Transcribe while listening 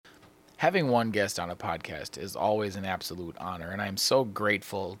Having one guest on a podcast is always an absolute honor, and I'm so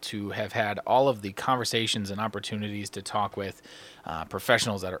grateful to have had all of the conversations and opportunities to talk with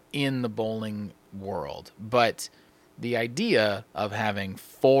professionals that are in the bowling world. But the idea of having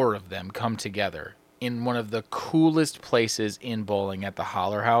 4 of them come together in one of the coolest places in bowling at the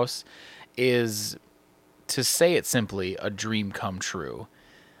Holler House is, to say it simply, a dream come true.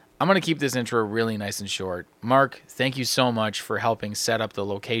 I'm going to keep this intro really nice and short. Mark, thank you so much for helping set up the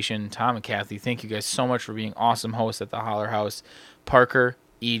location. Tom and Kathy, thank you guys so much for being awesome hosts at the Holler House. Parker,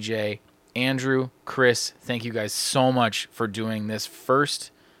 EJ, Andrew, Chris, thank you guys so much for doing this first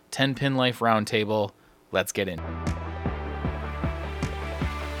 10-Pin Life Roundtable. Let's get in.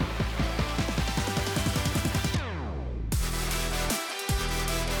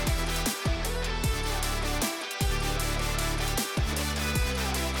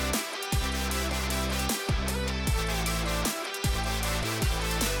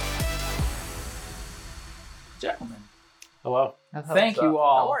 Gentlemen, Hello. thank you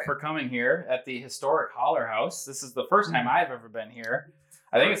all for coming here at the historic Holler House. This is the first time I've ever been here.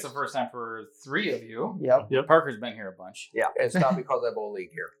 I think it's the first time for 3 of you. Yep. Parker's been here a bunch. Yeah, it's not because I bowl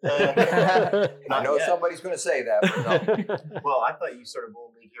league here. I know yet. Somebody's going to say that, but no. Well, I thought you started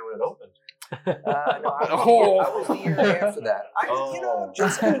bowling league here when it opened. No, I Oh. was the year after that.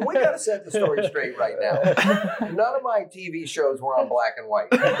 Justin, we got to set the story straight right now. None of my TV shows were on black and white.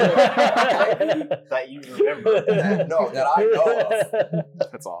 That you remember. that I know of.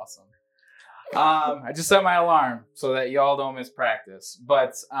 That's awesome. I just set my alarm so that y'all don't miss practice.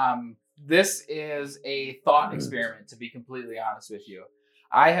 But this is a thought experiment, to be completely honest with you.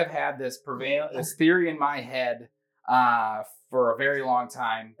 I have had this theory in my head for a very long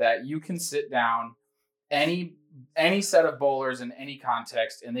time that you can sit down any set of bowlers in any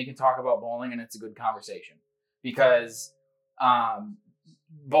context and they can talk about bowling and it's a good conversation. Because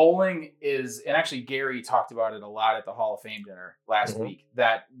bowling is, and actually Gary talked about it a lot at the Hall of Fame dinner last week,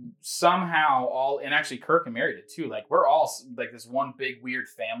 that somehow and actually Kirk and Mary did too, like we're all like this one big weird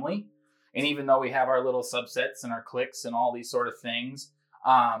family. And even though we have our little subsets and our cliques and all these sort of things,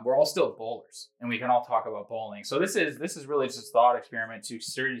 we're all still bowlers and we can all talk about bowling. So this is really just a thought experiment to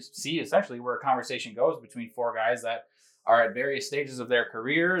see essentially where a conversation goes between 4 guys that are at various stages of their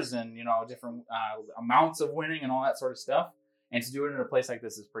careers and, different amounts of winning and all that sort of stuff. And to do it in a place like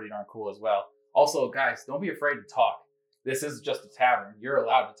this is pretty darn cool as well. Also, guys, don't be afraid to talk. This is just a tavern. You're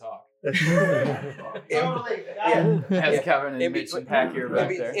allowed to talk. Totally. As Kevin and Mitch and Pack here back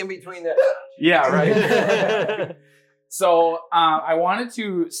there. In between the... Yeah, right. So I wanted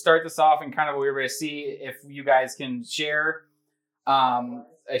to start this off in kind of a weird way to see if you guys can share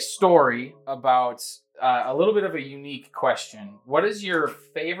a story about a little bit of a unique question. What is your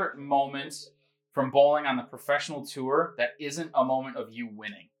favorite moment from bowling on the professional tour that isn't a moment of you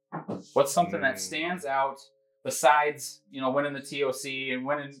winning? What's something that stands out besides, winning the TOC and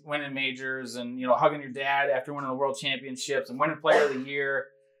winning majors and, hugging your dad after winning the world championships and winning player of the year?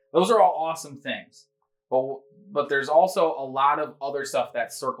 Those are all awesome things. But there's also a lot of other stuff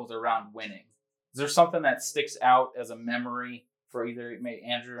that circles around winning. Is there something that sticks out as a memory for either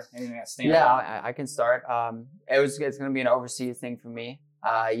Andrew, anything that stands out? Yeah, I can start. It's going to be an overseas thing for me.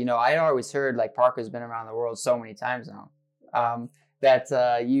 I always heard, like, Parker's been around the world so many times now,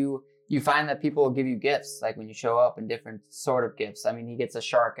 that you find that people will give you gifts, like when you show up, and different sort of gifts. I mean, he gets a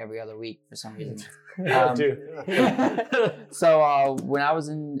shark every other week for some reason. So when I was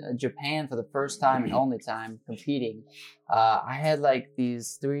in Japan for the first time and only time competing, I had like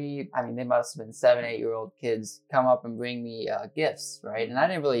these 3, they must have been 7, 8-year-old kids come up and bring me gifts, right? And I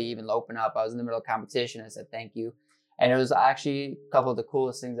didn't really even open up. I was in the middle of competition. I said, thank you. And it was actually a couple of the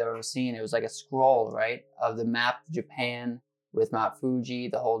coolest things I've ever seen. It was like a scroll, right, of the map of Japan with Mount Fuji,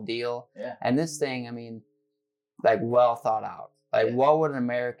 the whole deal. Yeah. And this thing, like well thought out. Like, what would an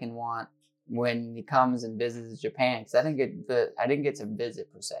American want when he comes and visits Japan? Because I didn't get to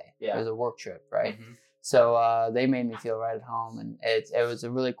visit per se. Yeah. It was a work trip, right? Mm-hmm. So they made me feel right at home, and it was a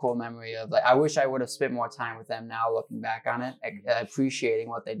really cool memory of, like, I wish I would have spent more time with them now, looking back on it, appreciating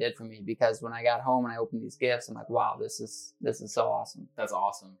what they did for me. Because when I got home and I opened these gifts, I'm like, wow, this is so awesome. That's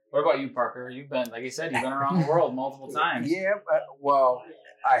awesome. What about you, Parker? You've been, like you said, you've been around the world multiple times. Yeah, well,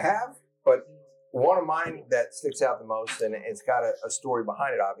 I have, but one of mine that sticks out the most, and it's got a story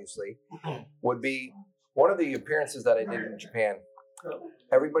behind it, obviously, would be one of the appearances that I did in Japan.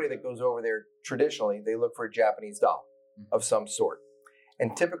 Everybody that goes over there, traditionally, they look for a Japanese doll of some sort.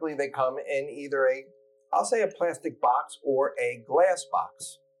 And typically they come in either a plastic box or a glass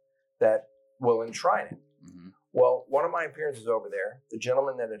box that will enshrine it. Mm-hmm. Well, one of my appearances over there, the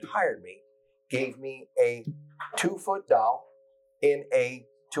gentleman that had hired me gave me a 2-foot doll in a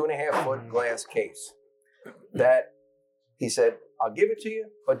 2.5-foot glass case that he said, I'll give it to you,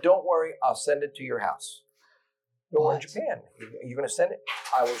 but don't worry, I'll send it to your house. No, we're in What? Japan. You're going to send it?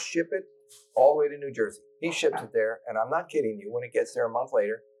 I will ship it all the way to New Jersey. He ships it there, and I'm not kidding you. When it gets there a month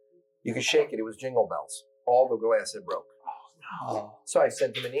later, you can shake it. It was Jingle Bells. All the glass had broke. Oh, So I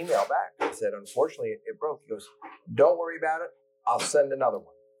sent him an email back. I said, unfortunately, it broke. He goes, don't worry about it. I'll send another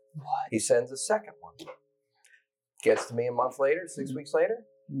one. what? He sends a second one. Gets to me a month later, 6 weeks later,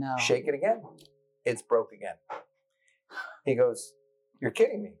 No. shake it again. It's broke again. He goes, you're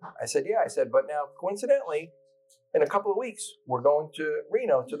kidding me. I said, yeah. I said, but now, coincidentally, in a couple of weeks, we're going to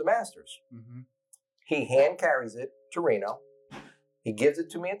Reno to the Masters. Mm-hmm. He hand carries it to Reno. He gives it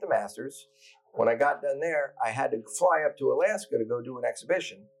to me at the Masters. When I got done there, I had to fly up to Alaska to go do an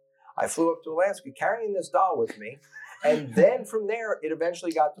exhibition. I flew up to Alaska carrying this doll with me. And then from there, it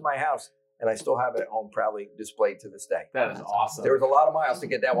eventually got to my house. And I still have it at home, proudly displayed to this day. That is awesome. There was a lot of miles to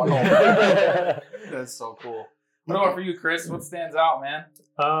get that one home. That's so cool. What about for you, Chris? What stands out,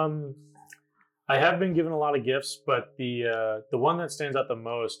 man? I have been given a lot of gifts, but the one that stands out the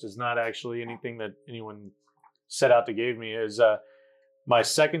most is not actually anything that anyone set out to give me. Is my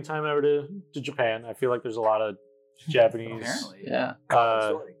second time ever to Japan. I feel like there's a lot of Japanese Apparently. Yeah. Common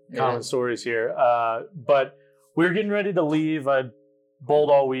story. common stories here. But we were getting ready to leave. I bowled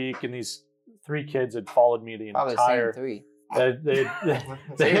all week, and these 3 kids had followed me the Probably entire. the same 3. They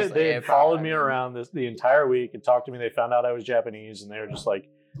Seriously, had yeah, followed probably. me around the entire week and talked to me. They found out I was Japanese, and they were just like,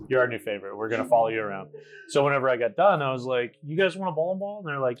 "You're our new favorite. We're gonna follow you around." So whenever I got done, I was like, "You guys want a bowling ball?" And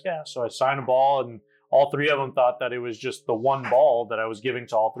they're like, "Yeah." So I signed a ball, and all 3 of them thought that it was just the one ball that I was giving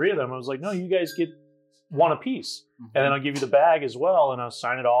to all 3 of them. I was like, "No, you guys get one apiece, and then I'll give you the bag as well, and I'll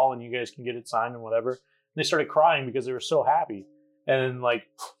sign it all, and you guys can get it signed and whatever." And they started crying because they were so happy, and like.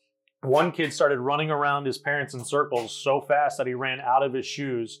 One kid started running around his parents in circles so fast that he ran out of his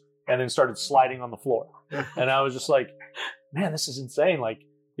shoes and then started sliding on the floor. And I was just like, man, this is insane. Like,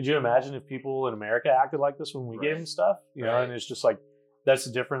 could you imagine if people in America acted like this when we gave them stuff? You know, and it's just like, that's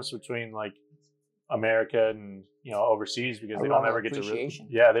the difference between like America and, you know, overseas, because A they lot don't of ever get to, appreciation.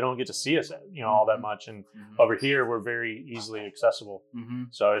 they don't get to see us, you know, all that much. And over here, we're very easily accessible. Mm-hmm.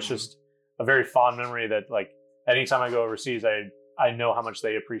 So it's just a very fond memory that like, anytime I go overseas, I know how much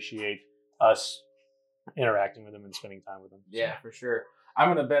they appreciate us interacting with them and spending time with them. Yeah, for sure. I'm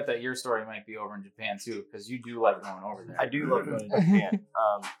gonna bet that your story might be over in Japan too, because you do like going over there. I do love going to Japan.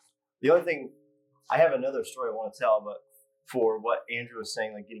 The only thing, I have another story I want to tell, but for what Andrew was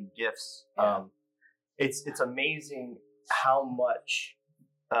saying, like getting gifts, Yeah. it's amazing how much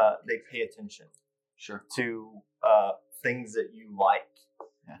they pay attention Sure. to things that you like.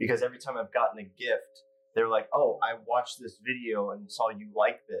 Yeah. Because every time I've gotten a gift, they're like, "Oh, I watched this video and saw you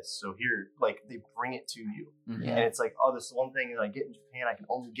like this, so here," like they bring it to you. Mhm. Yeah. And it's like, "Oh, this is one thing that I get in Japan, I can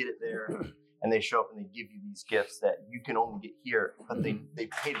only get it there." And they show up and they give you these gifts that you can only get here, but they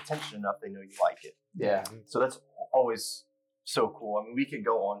paid attention enough, they know you like it. Yeah. So that's always so cool. I mean, we could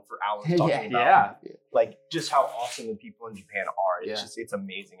go on for hours Yeah. talking about Yeah. like just how awesome the people in Japan are. It's Yeah. just it's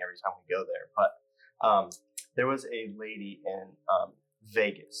amazing every time we go there. But there was a lady in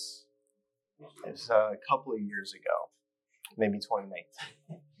Vegas. It's a couple of years ago, maybe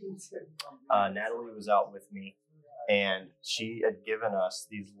 2019. Natalie was out with me, and she had given us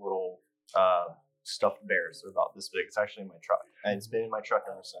these little stuffed bears. They're about this big. It's actually in my truck, and it's been in my truck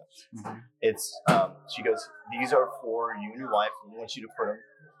ever since. Mhm. It's she goes, "These are for you and your wife, and we want you to put them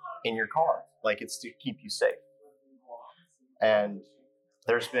in your car. Like it's to keep you safe." And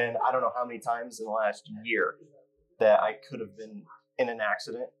there's been, I don't know how many times in the last year that I could have been in an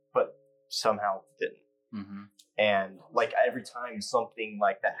accident, but somehow didn't. Mm-hmm. And like every time something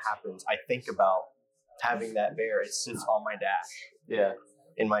like that happens, I think about having that bear. It sits on my dash Yeah.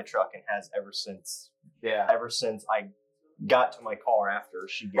 in my truck and has ever since Yeah. I got to my car after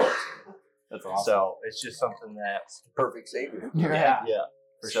she gave it to me. That's awesome. So it's just something that, Perfect savior. Yeah. yeah.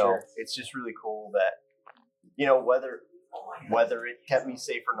 For So sure. it's just really cool that, you know, whether it kept me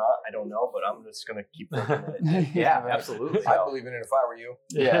safe or not, I don't know, but I'm just gonna keep thinking that it did. Yeah, right. absolutely. I'd believe in it if I were you.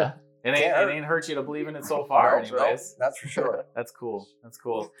 Yeah. It Can't hurt. ain't hurt you to believe in it so far, No, anyways. that's for sure. That's cool. That's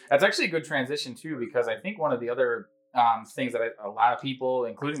cool. That's actually a good transition too, because I think one of the other things that a lot of people,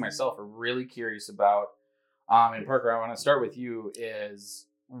 including myself, are really curious about. And Parker, I want to start with you. Is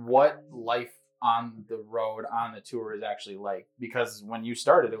what life on the road on the tour is actually like? Because when you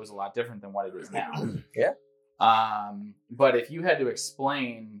started, it was a lot different than what it is now. Yeah. But if you had to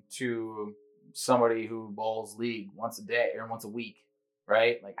explain to somebody who bowls league once a day or once a week,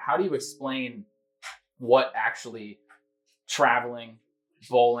 right? Like, how do you explain what actually traveling,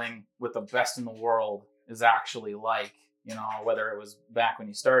 bowling with the best in the world is actually like You know, whether it was back when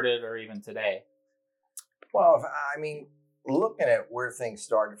you started or even today. Well, looking at where things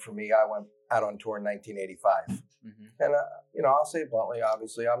started for me, I went out on tour in 1985. And, I'll say bluntly,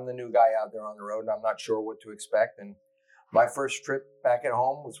 obviously, I'm the new guy out there on the road, and I'm not sure what to expect. And my first trip back at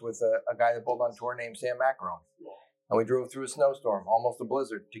home was with a guy that bowled on tour named Sam Macaron. And we drove through a snowstorm, almost a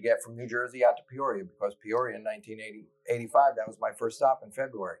blizzard, to get from New Jersey out to Peoria, because Peoria in 1985, that was my first stop in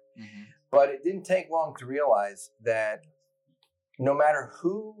February. But it didn't take long to realize that no matter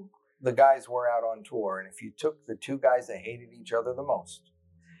who the guys were out on tour, and if you took the two guys that hated each other the most,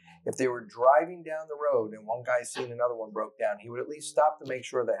 if they were driving down the road and one guy seen another one broke down, he would at least stop to make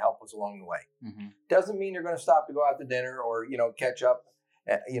sure that help was along the way. Doesn't mean they're going to stop to go out to dinner or, catch up,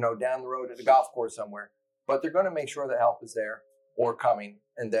 down the road at a golf course somewhere. But they're going to make sure that help is there or coming,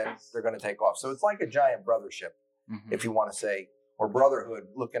 and then they're going to take off. So it's like a giant brothership, if you want to say, or brotherhood,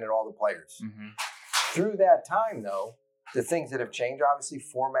 looking at all the players. Through that time, though, the things that have changed, obviously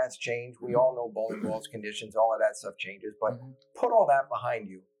formats change. We all know bowling balls, conditions, all of that stuff changes. But put all that behind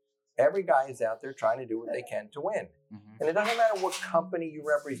you. Every guy is out there trying to do what they can to win. And it doesn't matter what company you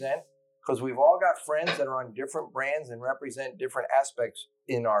represent, because we've all got friends that are on different brands and represent different aspects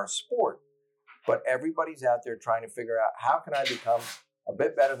in our sport. But everybody's out there trying to figure out, how can I become a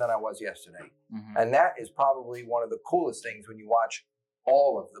bit better than I was yesterday? And that is probably one of the coolest things when you watch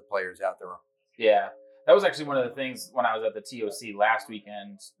all of the players out there. Yeah. That was actually one of the things when I was at the TOC last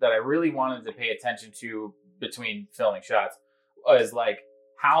weekend that I really wanted to pay attention to between filming shots, was like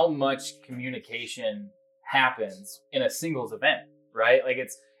how much communication happens in a singles event, right? Like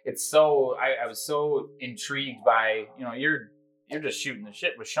it's so, I was so intrigued by, you're just shooting the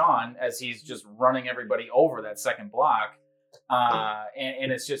shit with Sean as he's just running everybody over that second block.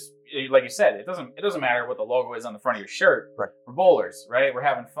 And it's just, like you said, it doesn't matter what the logo is on the front of your shirt. Right. We're bowlers, right? We're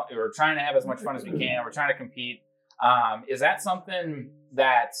having fun. We're trying to have as much fun as we can. We're trying to compete. Is that something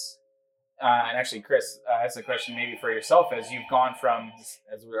that, and actually, Chris, that's a question maybe for yourself, as you've gone from,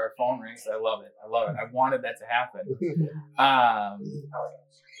 as our phone rings, I love it. I wanted that to happen.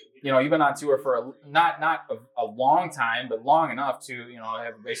 You've been on tour for not a long time, but long enough to,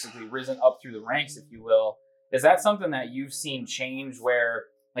 have basically risen up through the ranks, if you will. Is that something that you've seen change where,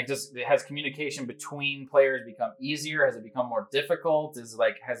 has communication between players become easier? Has it become more difficult?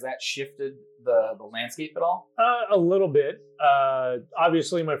 Has that shifted the landscape at all? A little bit.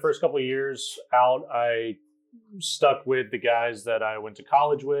 Obviously, my first couple of years out, I stuck with the guys that I went to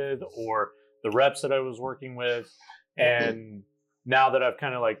college with or the reps that I was working with. And now that I've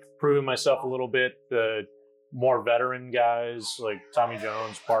kind of proven myself a little bit, the more veteran guys like Tommy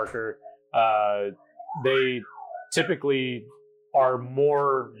Jones, Parker, they typically are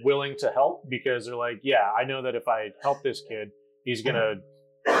more willing to help because they're like, yeah, I know that if I help this kid, he's going to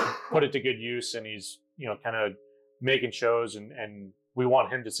put it to good use, and he's, kind of making shows, and we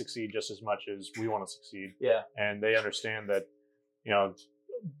want him to succeed just as much as we want to succeed. Yeah. And they understand that,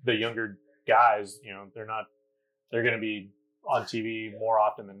 the younger guys, they're going to be on TV more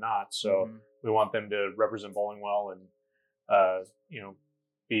often than not. So we want them to represent bowling well and,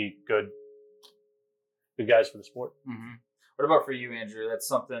 be good guys for the sport. What about for you, Andrew? That's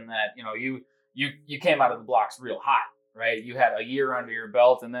something that, you came out of the blocks real hot, right? You had a year under your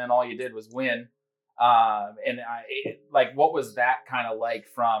belt, and then all you did was win. What was that kind of like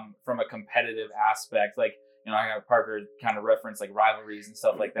from a competitive aspect? I got Parker kind of reference rivalries and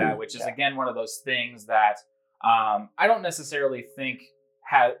stuff like that, which is again one of those things that I don't necessarily think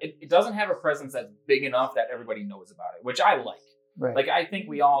it doesn't have a presence that's big enough that everybody knows about it, which I like. Right. I think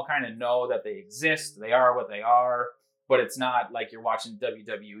we all kind of know that they exist. They are what they are, but it's not like you're watching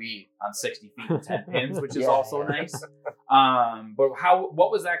WWE on 60 feet and 10 pins, which is also nice. But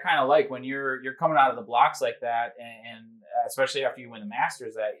what was that kind of like when you're coming out of the blocks like that, and especially after you win the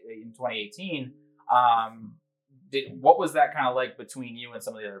Masters in 2018? What was that kind of like between you and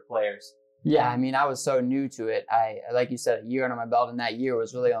some of the other players? Yeah, I was so new to it. Like you said, a year under my belt, and that year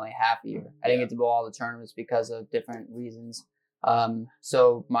was really only half a year. I didn't get to bowl all the tournaments because of different reasons.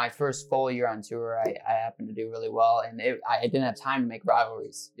 So my first full year on tour, I happened to do really well, and I didn't have time to make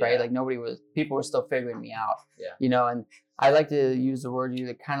rivalries, right? People were still figuring me out, and I like to use the word,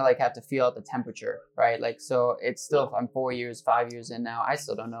 you kind of have to feel out the temperature, right? So it's still, I'm 5 years in now. I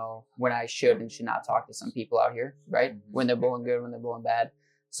still don't know when I should and should not talk to some people out here, right? When they're bowling good, when they're bowling bad.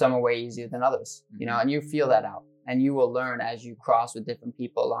 Some are way easier than others, and you feel that out, and you will learn as you cross with different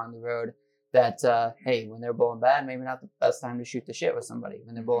people along the road that, hey, when they're bowling bad, maybe not the best time to shoot the shit with somebody.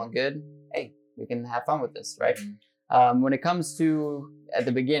 When they're bowling good, hey, we can have fun with this, right? When it comes to at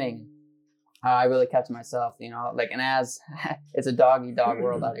the beginning, I really kept to myself, and as it's a dog-eat-dog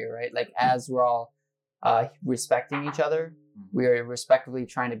world out here, right? As we're all respecting each other. We are respectively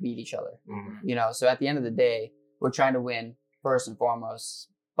trying to beat each other. You know, so at the end of the day, we're trying to win first and foremost.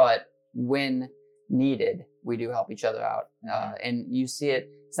 But when needed, we do help each other out. And you see it.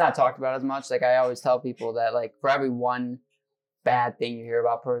 It's not talked about as much. Like I always tell people that like for every one bad thing you hear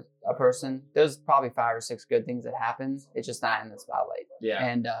about a person, there's probably 5 or 6 good things that happen. It's just not in the spotlight. Yeah.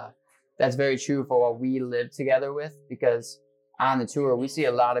 And that's very true for what we live together with, because on the tour, we see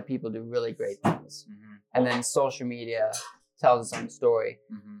a lot of people do really great things. And then social media tells its own story.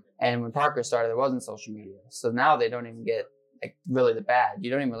 And when Parker started, there wasn't social media. So now they don't even get like really the bad.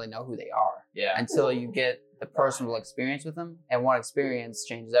 You don't even really know who they are until you get the personal experience with them. And one experience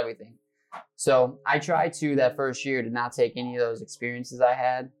changes everything. So I tried to that first year to not take any of those experiences I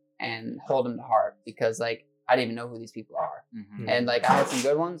had and hold them to heart, because like I didn't even know who these people are. And like I had some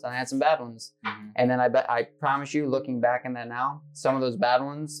good ones and I had some bad ones. And then I promise you, looking back in that now, some of those bad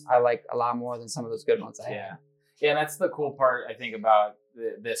ones I like a lot more than some of those good ones I had. Yeah, and that's the cool part I think about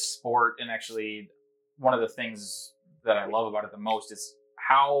this sport, and actually one of the things that I love about it the most is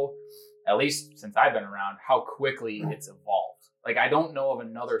how, at least since I've been around, how quickly it's evolved. Like I don't know of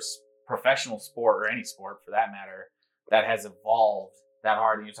another professional sport, or any sport for that matter, that has evolved that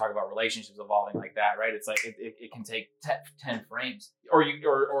hard. And you talk about relationships evolving like that, right? It's like it can take 10 frames, or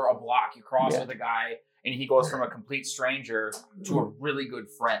a block. You cross with a guy and he goes from a complete stranger to a really good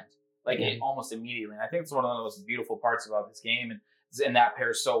friend, like it almost immediately. And I think it's one of the most beautiful parts about this game, and that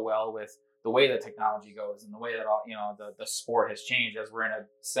pairs so well with the way that technology goes and the way that all, you know, the sport has changed, as we're in a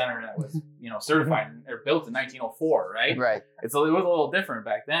center that was, you know, certified or built in 1904, right? Right. It was a little different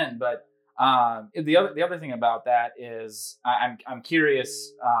back then, but the other thing about that is I'm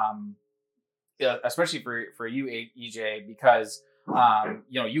curious, especially for you, EJ, because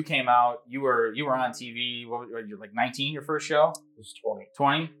you know, you came out, you were on TV. What were you, like 19 your first show? It was 20.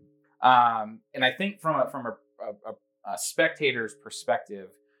 20. And I think from a spectator's perspective,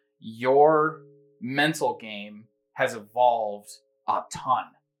 your mental game has evolved a ton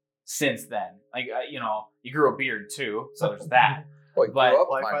since then. Like you know, you grew a beard too, so there's that. Boy, But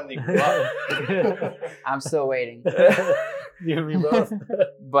I finally grew up. I'm still waiting. You and me both.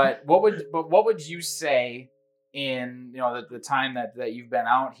 But what would you say in, you know, the time that you've been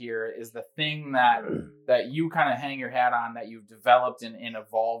out here is the thing that you kind of hang your hat on, that you've developed and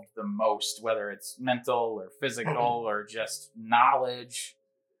evolved the most, whether it's mental or physical or just knowledge?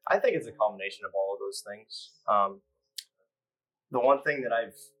 I think it's a combination of all of those things. The one thing that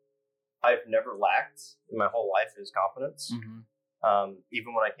I've never lacked in my whole life is confidence.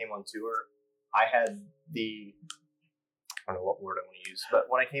 Even when I came on tour, I had I don't know what word I want to use, but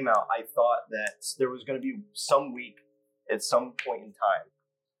when I came out, I thought that there was going to be some week at some point in time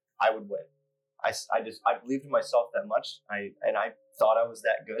I would win. I believed in myself that much. I thought I was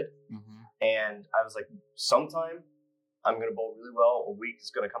that good. And I was like, sometime I'm going to bowl really well. A week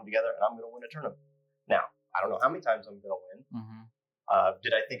is going to come together and I'm going to win a tournament. Now, I don't know how many times I'm going to win.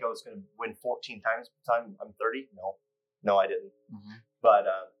 Did I think I was going to win 14 times by the time I'm 30? No, I didn't. But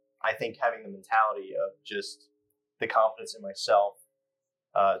I think having the mentality of just the confidence in myself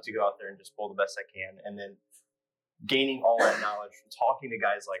to go out there and just bowl the best I can, and then gaining all that knowledge from talking to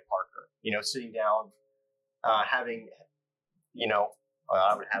guys like Parker, you know, sitting down, having, you know,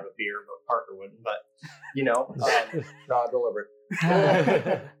 I would have a beer, but Parker wouldn't, but, you know. Not deliberate.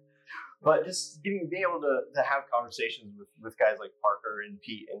 But just being able to have conversations with guys like Parker and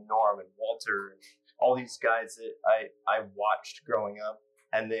Pete and Norm and Walter and all these guys that I watched growing up,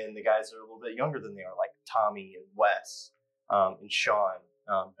 and then the guys that are a little bit younger than they are, like Tommy and Wes and Sean,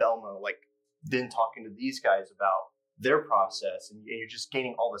 Belmo, like then talking to these guys about their process, and you're just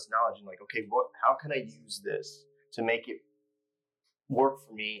gaining all this knowledge and like, okay, how can I use this to make it work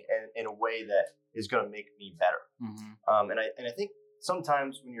for me and in a way that is going to make me better? And I think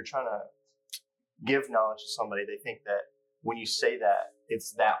sometimes when you're trying to give knowledge to somebody, they think that when you say that,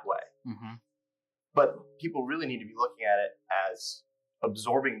 it's that way. But people really need to be looking at it as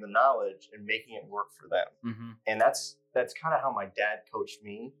absorbing the knowledge and making it work for them. And that's kind of how my dad coached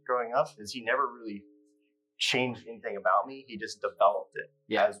me growing up, is he never really changed anything about me. He just developed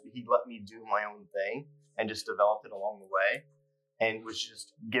it. As he let me do my own thing and just developed it along the way, and was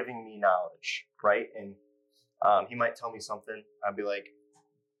just giving me knowledge, right? And he might tell me something. I'd be like,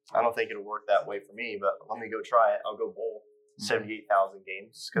 I don't think it'll work that way for me, but let me go try it. I'll go bowl 78,000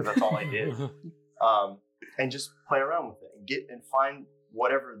 games because that's all I did. And just play around with it and find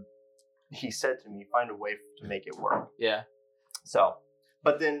whatever he said to me, find a way to make it work. So,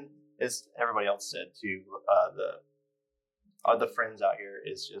 but then as everybody else said too, the friends out here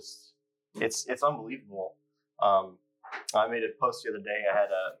is just, it's unbelievable. I made a post the other day. I had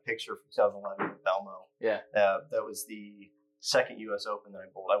a picture from 2011 with Belmo. Yeah. That was the second U.S. Open that I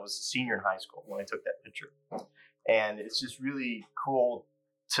bowled. I was a senior in high school when I took that picture. And it's just really cool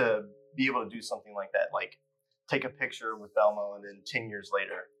to be able to do something like that. Like take a picture with Belmo and then 10 years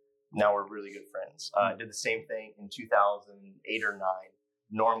later, now we're really good friends. I did the same thing in 2008 or 9.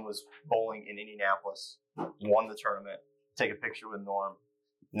 Norm was bowling in Indianapolis, won the tournament. Take a picture with Norm.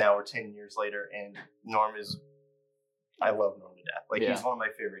 Now we're 10 years later, and Norm is, I love Norm to death. Like, he's one of my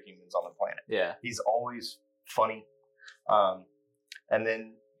favorite humans on the planet. Yeah. He's always funny. And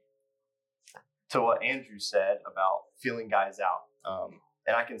then to what Andrew said about feeling guys out,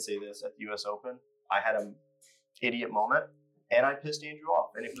 and I can say this at the U.S. Open, I had an idiot moment, and I pissed Andrew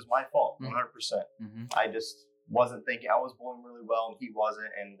off, and it was my fault, 100%. Mm-hmm. I just wasn't thinking. I was bowling really well, and he wasn't,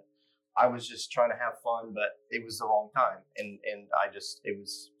 and I was just trying to have fun, but it was the wrong time, and I just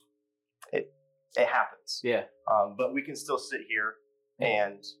it happens. Yeah. But we can still sit here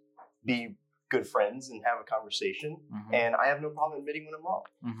and be good friends and have a conversation, Mm-hmm. and I have no problem admitting when I'm wrong.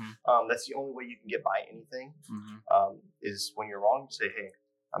 Mm-hmm. That's the only way you can get by anything. Mm-hmm. Is when you're wrong, say, "Hey,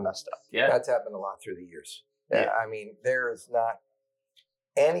 I messed up." Yeah. That's happened a lot through the years. Yeah. I mean, there is not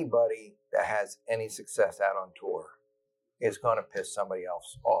anybody that has any success out on tour is going to piss somebody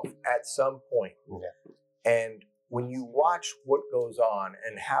else off at some point. Yeah. And when you watch what goes on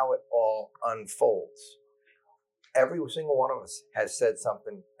and how it all unfolds, every single one of us has said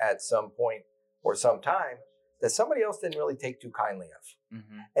something at some point or some time that somebody else didn't really take too kindly of.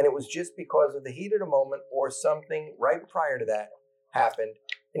 Mm-hmm. And it was just because of the heat of the moment or something right prior to that happened.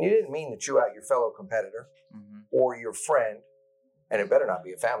 And you didn't mean to chew out your fellow competitor Mm-hmm. or your friend, and it better not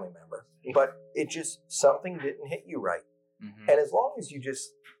be a family member, but it just, something didn't hit you right. Mm-hmm. And as long as you just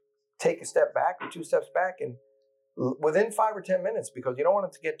take a step back or 2 steps back and within 5 or 10 minutes, because you don't want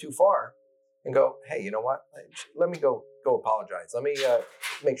it to get too far, and go, hey, you know what? Let me go apologize. Let me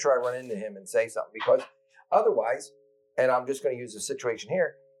make sure I run into him and say something, because otherwise, and I'm just going to use the situation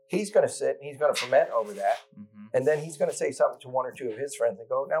here, he's going to sit and he's going to ferment over that. Mm-hmm. And then he's going to say something to 1 or 2 of his friends and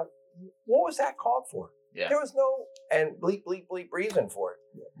go, now, what was that called for? Yeah. There was no, and bleep, bleep, bleep reason for it.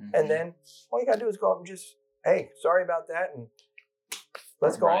 Mm-hmm. And then all you got to do is go up and just, hey, sorry about that. And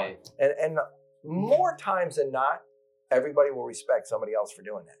let's go Right. on. And more times than not, everybody will respect somebody else for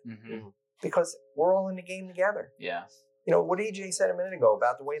doing that, Mm-hmm. because we're all in the game together. Yeah. You know, what EJ said a minute ago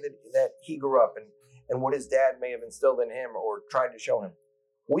about the way that he grew up and what his dad may have instilled in him or tried to show him.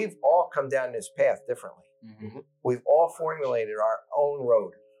 We've all come down this path differently. Mm-hmm. We've all formulated our own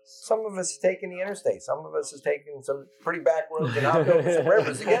road. Some of us have taken the interstate. Some of us have taken some pretty back roads and out over some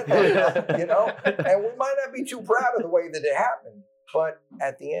rivers to get there, you know? And we might not be too proud of the way that it happened. But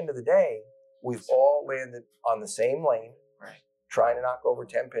at the end of the day, we've all landed on the same lane, Right. trying to knock over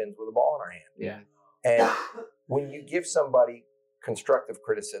 10 pins with a ball in our hand. Yeah. And when you give somebody constructive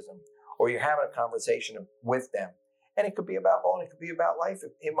criticism, or you're having a conversation with them, and it could be about bowling, it could be about life,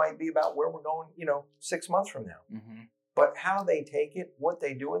 it might be about where we're going, 6 months from now. Mm-hmm. But how they take it, what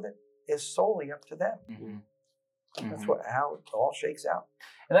they do with it, is solely up to them. Mm-hmm. That's how it all shakes out.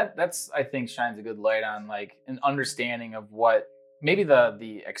 And that's I think shines a good light on like an understanding of what maybe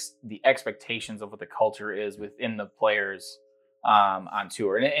the expectations of what the culture is within the players on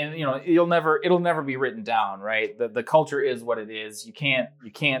tour. And it'll never be written down, right? The culture is what it is. You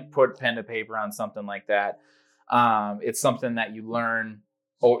can't put pen to paper on something like that. It's something that you learn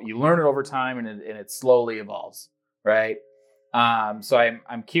it over time, and it slowly evolves, right? So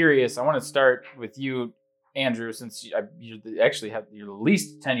I'm curious. I want to start with you, Andrew, since you're the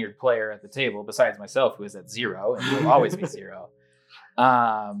least tenured player at the table besides myself, who is at 0 and will always be 0.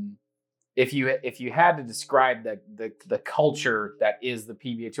 If you had to describe the culture that is the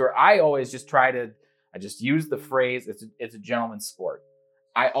PBA Tour, I always just use the phrase, it's a gentleman's sport.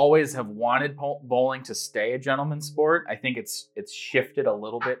 I always have wanted bowling to stay a gentleman's sport. I think it's shifted a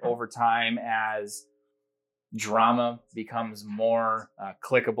little bit over time as drama becomes more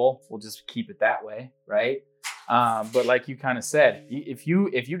clickable. We'll just keep it that way, right? But like you kind of said, if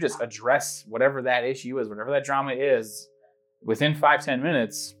you just address whatever that issue is, whatever that drama is, within 5-10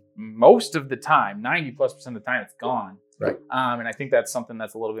 minutes, most of the time, 90+% of the time, it's gone. Right. And I think that's something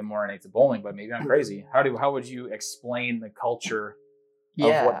that's a little bit more innate to bowling, but maybe I'm crazy. How would you explain the culture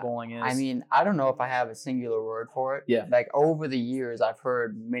of what bowling is? I mean, I don't know if I have a singular word for it. Yeah. Like over the years, I've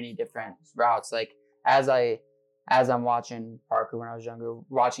heard many different routes. Like as I'm watching Parker when I was younger,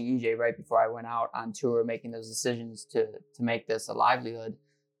 watching EJ right before I went out on tour, making those decisions to make this a livelihood,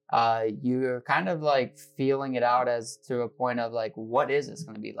 you're kind of like feeling it out as to a point of like, what is this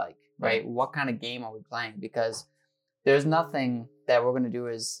going to be like, right? What kind of game are we playing? Because there's nothing that we're going to do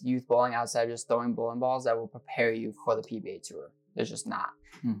as youth bowling outside of just throwing bowling balls that will prepare you for the PBA tour. There's just not.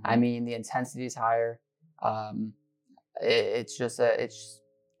 Mhm. I mean, the intensity is higher. It's just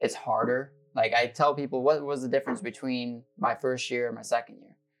it's harder. Like I tell people, what was the difference between my first year and my second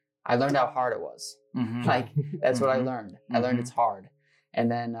year? I learned how hard it was. Mhm. Like that's what I Mhm. learned. I learned it's hard, and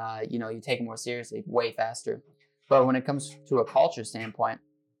then you take it more seriously, way faster. But when it comes to a culture standpoint,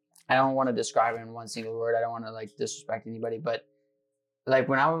 I don't want to describe it in one single word. I don't want to like disrespect anybody, but like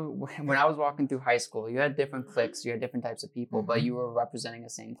when I was walking through high school, you had different cliques, you had different types of people, but you were representing the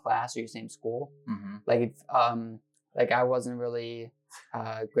same class or your same school. Mhm. Like if, like I wasn't really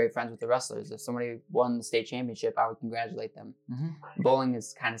great friends with the wrestlers. If somebody won the state championship, I would congratulate them. Mhm. Bowling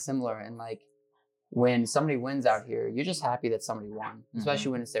is kind of similar, and like when somebody wins out here, you're just happy that somebody won,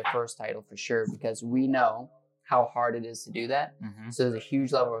 especially when it's their first title for sure, because we know how hard it is to do that. Mhm. So there's a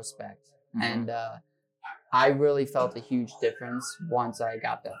huge level of respect, Mhm. and I really felt a huge difference once I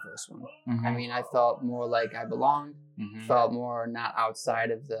got that first one. Mhm. I mean, I felt more like I belonged, Mhm. felt more not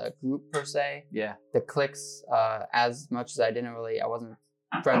outside of the group per se. Yeah. The cliques, as much as I wasn't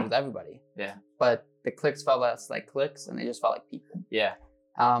friends with everybody. Yeah. But the cliques felt less like cliques and they just felt like people. Yeah.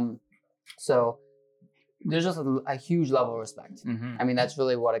 So there's just a huge level of respect. Mhm. I mean, that's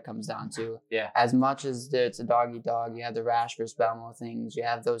really what it comes down to. Yeah. As much as it's a dog eat dog, you have the Rash versus Belmo things, you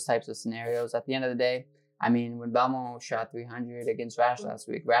have those types of scenarios. At the end of the day, I mean, when Belmo shot 300 against Rash last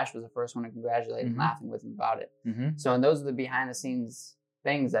week, Rash was the first one to congratulate him, laughing with him about it. Mhm. So, and those are the behind the scenes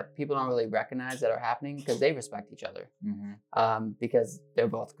things that people don't really recognize that are happening because they respect each other. Mhm. Because they're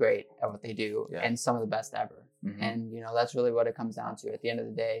both great at what they do Yeah. and some of the best ever. Mhm. And, that's really what it comes down to. At the end of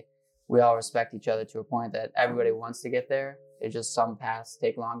the day, we all respect each other to a point that everybody wants to get there. It's just some paths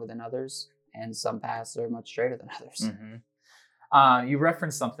take longer than others and some paths are much straighter than others. Mhm. You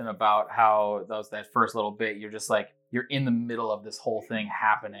referenced something about how that first little bit, you're just like, you're in the middle of this whole thing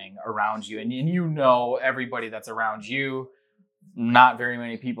happening around you. And everybody that's around you, not very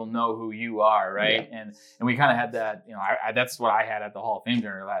many people know who you are, right? Yeah. And we kind of had that, that's what I had at the Hall of Fame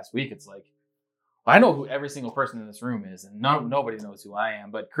dinner last week. It's like, I know who every single person in this room is, and nobody knows who I am.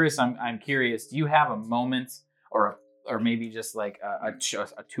 But Chris, I'm curious. Do you have a moment, or maybe just like a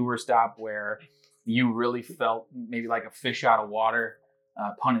tour stop where you really felt maybe like a fish out of water,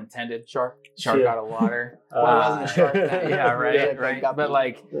 pun intended, shark Yeah. out of water? Well, it wasn't a shark then. Yeah, right, Yeah, right. guppy. But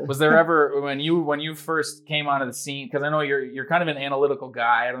like, was there ever when you first came onto the scene? Because I know you're kind of an analytical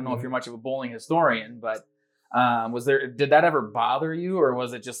guy. I don't know if you're much of a bowling historian, but. Did that ever bother you, or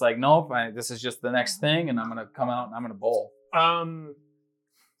was it just like, nope, this is just the next thing and I'm going to come out and I'm going to bowl?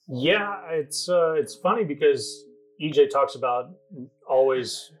 Yeah, it's funny because EJ talks about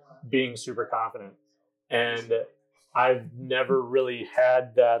always being super confident, and I've never really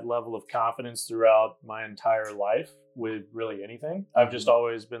had that level of confidence throughout my entire life with really anything. I've just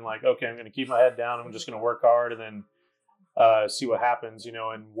always been like, okay, I'm going to keep my head down. I'm just going to work hard and then see what happens,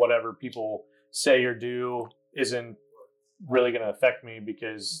 and whatever people say or do isn't really going to affect me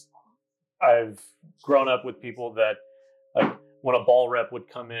because I've grown up with people that, like, when a ball rep would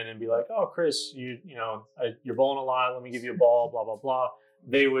come in and be like, "Oh, Chris, you're bowling a lot. Let me give you a ball." Blah blah blah.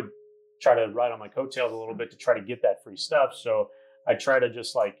 They would try to ride on my coattails a little bit to try to get that free stuff. So I try to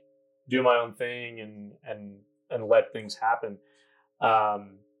just like do my own thing and let things happen.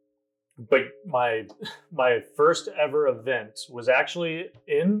 But my first ever event was actually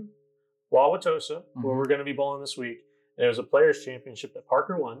in Wauwatosa, where we're going to be bowling this week. And it was a players' championship that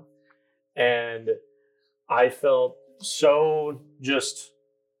Parker won. And I felt so just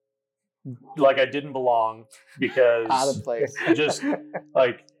like I didn't belong because Out of place. just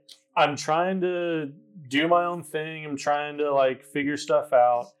like I'm trying to do my own thing. I'm trying to like figure stuff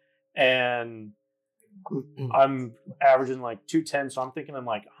out. And I'm averaging like 210. So I'm thinking, I'm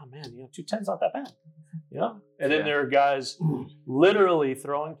like, oh man, 210's not that bad. And then there are guys literally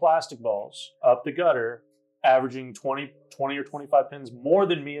throwing plastic balls up the gutter, averaging 20 or 25 pins more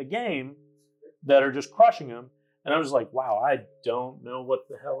than me a game that are just crushing them. And I was like, wow, I don't know what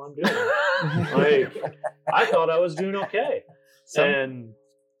the hell I'm doing. Like, I thought I was doing okay. And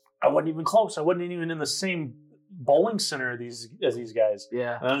I wasn't even close. I wasn't even in the same bowling center as these guys.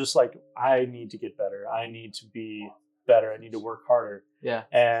 Yeah. And I'm just like, I need to get better. I need to be better. I need to work harder. Yeah.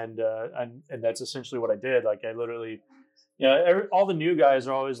 And that's essentially what I did. Like, I literally, all the new guys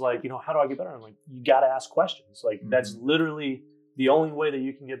are always like, how do I get better? I'm like, you got to ask questions. Like, that's literally the only way that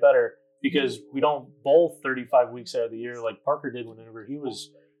you can get better, because we don't bowl 35 weeks out of the year like Parker did whenever he was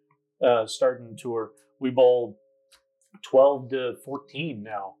starting the tour. We bowl 12 to 14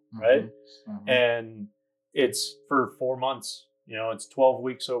 now, right? And it's for 4 months. It's 12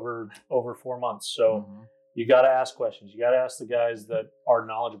 weeks over 4 months. So You got to ask questions. You got to ask the guys that are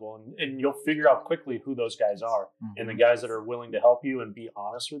knowledgeable, and you'll figure out quickly who those guys are. And the guys that are willing to help you and be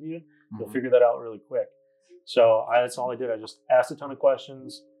honest with you, you'll figure that out really quick. So that's all I did. I just asked a ton of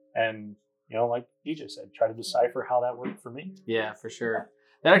questions, and like DJ said, try to decipher how that worked for me. Yeah, for sure.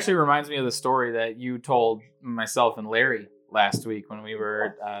 That actually reminds me of the story that you told myself and Larry last week when we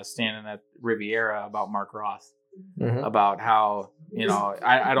were standing at Riviera about Mark Roth. About how,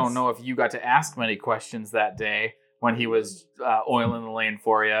 I don't know if you got to ask many questions that day when he was oiling the lane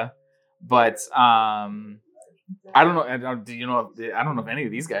for you, but I don't know. Do you know? I don't know if any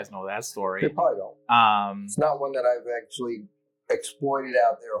of these guys know that story. They probably don't. It's not one that I've actually exploited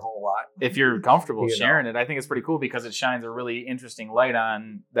out there a whole lot. If you're comfortable sharing it, I think it's pretty cool because it shines a really interesting light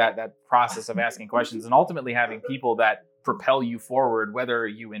on that process of asking questions and ultimately having people that propel you forward, whether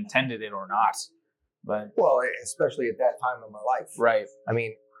you intended it or not. But especially at that time in my life. Right. I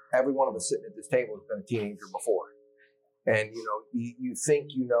mean, every one of us sitting at this table has been a teenager before. And, you think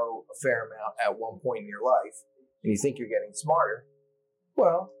you know a fair amount at one point in your life, and you think you're getting smarter.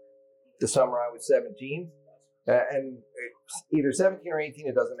 Well, the summer I was 17, and either 17 or 18,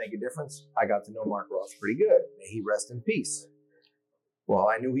 it doesn't make a difference. I got to know Mark Roth pretty good. May he rest in peace. Well,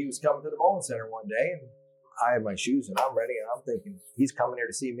 I knew he was coming to the bowling center one day, and I had my shoes, and I'm ready, and I'm thinking, he's coming here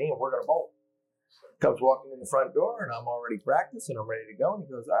to see me, and we're going to bowl. Comes walking in the front door, and I'm already practiced, and I'm ready to go. And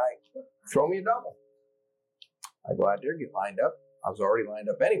he goes, all right, throw me a double. I go out there, get lined up. I was already lined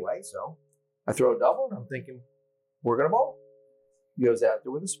up anyway, so I throw a double, and I'm thinking, we're going to bowl. He goes out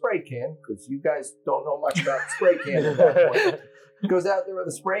there with a spray can, because you guys don't know much about the spray can at that point. He goes out there with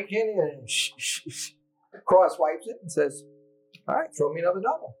a spray can and cross wipes it and says, all right, throw me another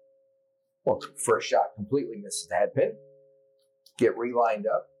double. Well, first shot completely misses the head pin. Get re-lined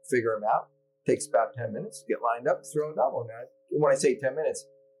up, figure him out. Takes about 10 minutes to get lined up, throw a double. Now, when I say 10 minutes,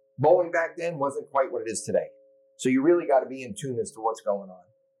 bowling back then wasn't quite what it is today. So you really got to be in tune as to what's going on.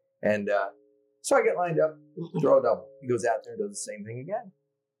 And so I get lined up, throw a double. He goes out there and does the same thing again.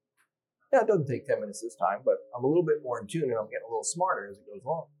 Now, it doesn't take 10 minutes this time, but I'm a little bit more in tune and I'm getting a little smarter as it goes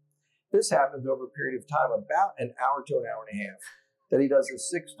along. This happens over a period of time, about an hour to an hour and a half, that he does this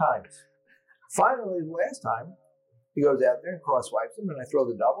 6 times. Finally, the last time, he goes out there and cross-wipes him, and I throw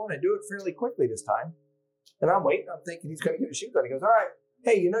the double, and I do it fairly quickly this time. And I'm waiting. I'm thinking he's going to get his shoes on. He goes, all right,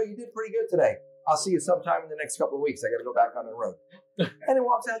 hey, you did pretty good today. I'll see you sometime in the next couple of weeks. I got to go back on the road. And he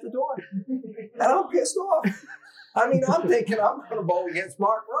walks out the door. And I'm pissed off. I mean, I'm thinking I'm going to bowl against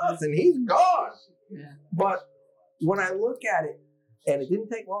Mark Roth, and he's gone. Yeah. But when I look at it, and it didn't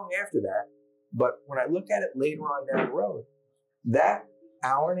take long after that, but when I look at it later on down the road, that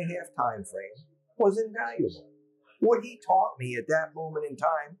hour and a half time frame was invaluable. What he taught me at that moment in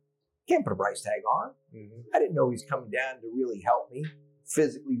time, can't put a price tag on. I didn't know he was coming down to really help me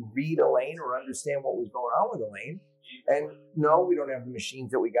physically read a lane or understand what was going on with the lane. And no, we don't have the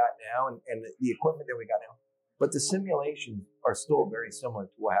machines that we got now and the equipment that we got now. But the simulations are still very similar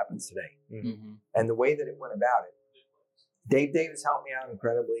to what happens today. And the way that it went about it. Dave Davis helped me out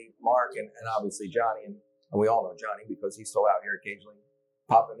incredibly. Mark and obviously Johnny. And we all know Johnny because he's still out here occasionally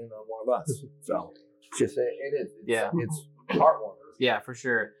popping in on one of us. So. Just it is. It's heartwarming. Yeah, for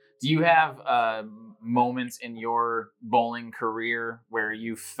sure. Do you have moments in your bowling career where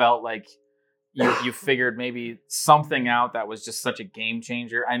you felt like you figured maybe something out that was just such a game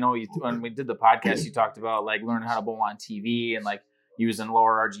changer? I know when we did the podcast, you talked about like learning how to bowl on TV and like using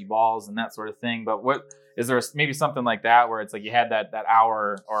lower RG balls and that sort of thing. But what is there maybe something like that where it's like you had that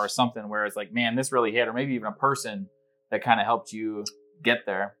hour or something where it's like, man, this really hit, or maybe even a person that kind of helped you get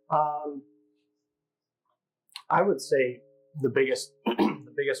there? I would say the biggest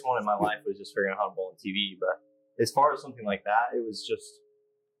one in my life was just figuring out how to bowl on TV. But as far as something like that, it was just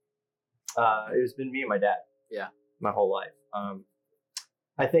it's been me and my dad. Yeah, my whole life.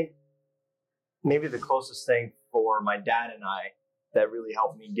 I think maybe the closest thing for my dad and I that really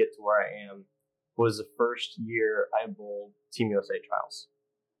helped me get to where I am was the first year I bowled Team USA trials.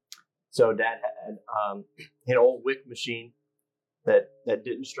 So Dad had an old Wick machine that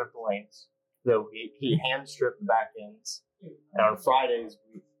didn't strip the lanes. So he hand stripped the back ends, and on Fridays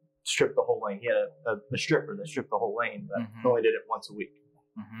we stripped the whole lane. He had a stripper that stripped the whole lane, but only did it once a week.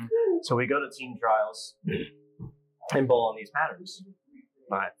 So we go to team trials and bowl on these patterns.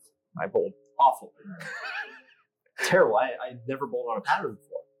 I bowled awful, terrible. I never bowled on a pattern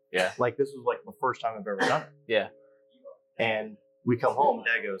before. Yeah, like this was like the first time I've ever done it. Yeah, and we come home.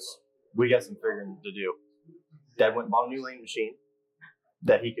 Dad goes, "We got some figuring to do." Dad went and bought a new lane machine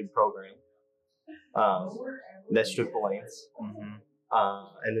that he could program. That stripped the lanes.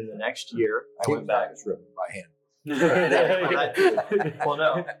 And then the next year, I went back. Stripping by hand. Well,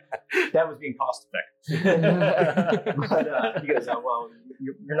 no, that was being cost effective. But you guys know, well,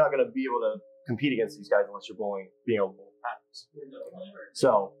 you're not going to be able to compete against these guys unless you're being able to bowl patterns.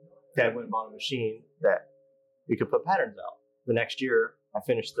 So Dad went and bought a machine that we could put patterns out. The next year, I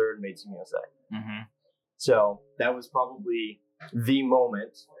finished third and made Team USA. Mm-hmm. So that was probably the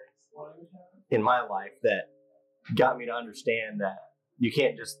moment in my life that got me to understand that you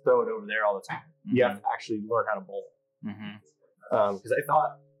can't just throw it over there all the time. Mm-hmm. You have to actually learn how to bowl. Because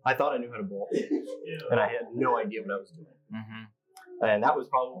I thought I knew how to bowl, and I had no idea what I was doing. Mm-hmm. And that was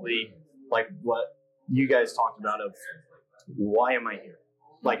probably like what you guys talked about of why am I here?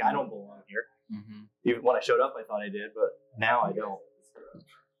 Like, I don't belong here. Mm-hmm. Even when I showed up, I thought I did, but now I don't.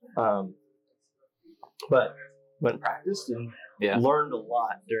 But went and practiced and learned a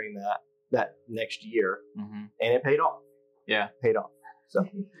lot during that next year, Mm-hmm. and it paid off. Yeah. Paid off. So,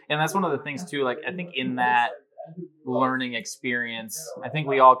 and that's one of the things too. Like, I think in that learning experience, I think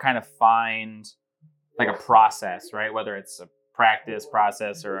we all kind of find like a process, right? Whether it's a practice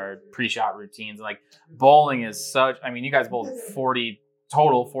process or our pre-shot routines. Like, bowling is such. I mean, you guys bowled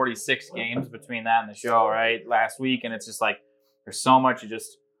 46 games between that and the show, right? Last week, and it's just like there's so much. You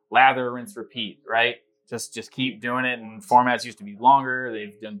just lather, rinse, repeat, right? Just keep doing it. And formats used to be longer.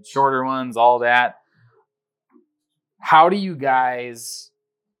 They've done shorter ones, all that. How do you guys,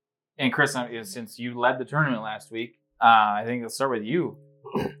 and Chris, since you led the tournament last week, I think let's start with you.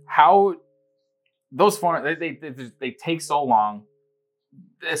 How those formats, they take so long.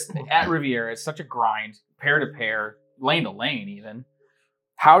 At Riviera, it's such a grind, pair to pair, lane to lane even.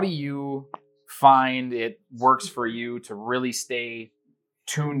 How do you find it works for you to really stay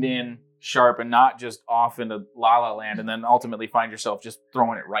tuned in, sharp, and not just off into la la land, and then ultimately find yourself just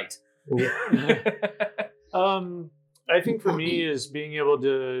throwing it right? I think for me is being able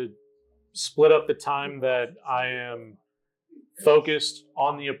to split up the time that I am focused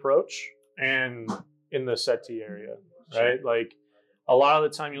on the approach and in the set tee area, right? Like, a lot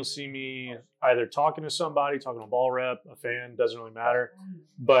of the time you'll see me either talking to somebody, talking to a ball rep, a fan, doesn't really matter.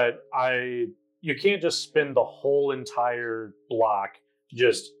 But you can't just spend the whole entire block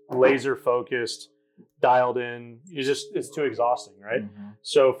just laser focused, dialed in. It's too exhausting, right? Mm-hmm.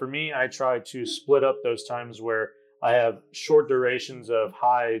 So for me, I try to split up those times where I have short durations of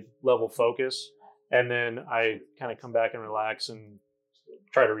high level focus, and then I kind of come back and relax and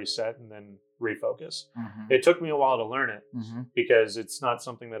try to reset and then refocus. Mm-hmm. It took me a while to learn it Mm-hmm. because it's not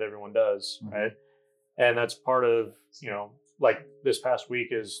something that everyone does, Mm-hmm. right? And that's part of, like this past week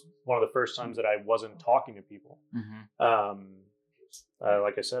is one of the first times that I wasn't talking to people. Mm-hmm.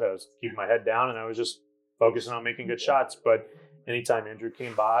 Like I said, I was keeping my head down and I was just focusing on making good shots. But anytime Andrew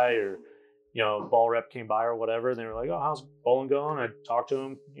came by or, ball rep came by or whatever, they were like, "Oh, how's bowling going?" I'd talk to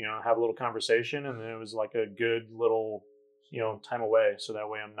him, have a little conversation. And then it was like a good little, time away. So that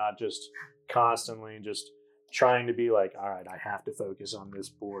way I'm not just constantly just trying to be like, all right, I have to focus on this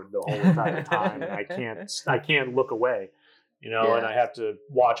board the whole entire time. And I can't look away, and I have to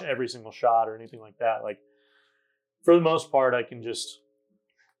watch every single shot or anything like that. Like, for the most part, I can just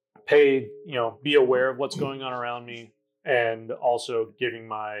be aware of what's going on around me and also giving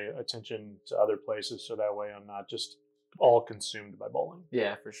my attention to other places. So that way I'm not just all consumed by bowling.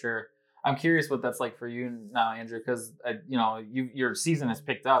 Yeah, for sure. I'm curious what that's like for you now, Andrew, because your season has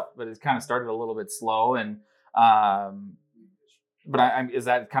picked up, but it's kind of started a little bit slow. And is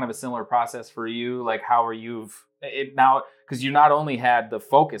that kind of a similar process for you? Like, how are you now? Because you not only had the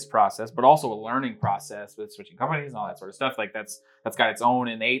focus process, but also a learning process with switching companies and all that sort of stuff. Like, that's got its own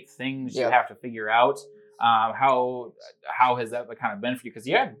innate things you have to figure out. How has that kind of been for you? Because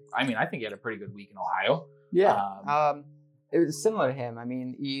I think you had a pretty good week in Ohio. Yeah. It was similar to him. I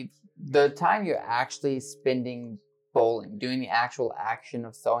mean, the time you're actually spending bowling, doing the actual action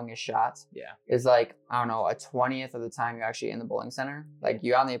of throwing a shot, is like, I don't know, a 20th of the time you're actually in the bowling center. Like,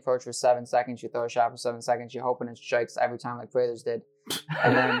 you're on the approach for 7 seconds, you throw a shot for 7 seconds, you're hoping it strikes every time like Prathers did.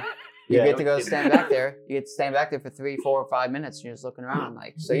 And then you get to go stand back there. You get to stand back there for 3, 4, or 5 minutes and you're just looking around.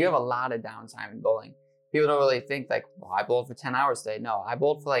 Like, so you have a lot of downtime in bowling. People don't really think like, well, I bowled for 10 hours today. No, I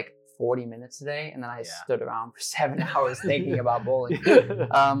bowled for like 40 minutes today, and then I stood around for 7 hours thinking about bowling.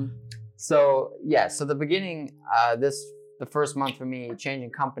 So the beginning, the first month for me, changing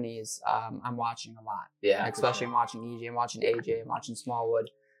companies, I'm watching a lot. Yeah. Especially I'm watching EJ, I'm watching AJ, I'm watching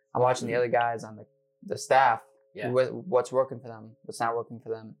Smallwood. I'm watching the other guys on the staff. Yeah. What's working for them, what's not working for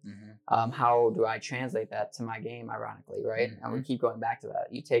them. Mm-hmm. How do I translate that to my game, ironically, right? Mm-hmm. And we keep going back to that.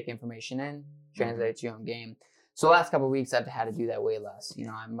 You take information in, translate it to your own game. So the last couple of weeks, I've had to do that way less.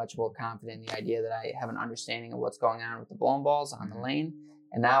 I'm much more confident in the idea that I have an understanding of what's going on with the bowling balls on the lane,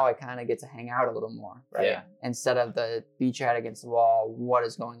 And now I kind of get to hang out a little more, right? Yeah. Instead of the beat your head against the wall, what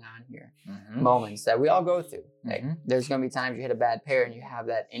is going on here? Mhm. Moments that we all go through. Like, Mhm. there's going to be times you hit a bad pair and you have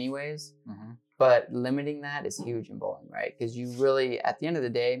that anyways. Mhm. But limiting that is huge in bowling, right? Because you really, at the end of the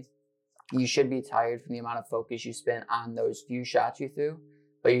day, you should be tired from the amount of focus you spent on those few shots you threw.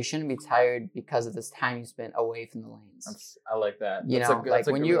 But you shouldn't be tired because of this time you spent away from the lanes. I like that. You That's a know, good- like that's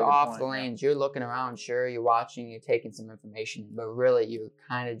a when good- you're really good off point, the yeah. lanes, you're looking around, sure, you're watching, you're taking some information, but really you're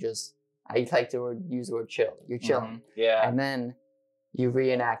kind of just, I like to use the word chill. You're chilling. Mhm. Yeah. And then you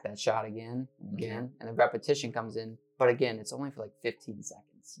reenact that shot again and again, and the repetition comes in. But again, it's only for like 15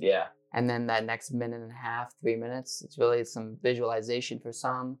 seconds. Yeah. And then that next minute and a half, 3 minutes, it's really some visualization for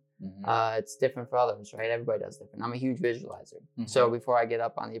some. Mhm. It's different for others, right? Everybody does different. I'm a huge visualizer. So Mm-hmm. before I get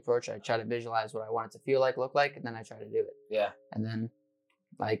up on the approach, I try to visualize what I want it to feel like, look like, and then I try to do it. Yeah. And then,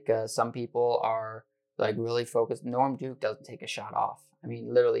 like, some people are like really focused. Norm Duke doesn't take a shot off. I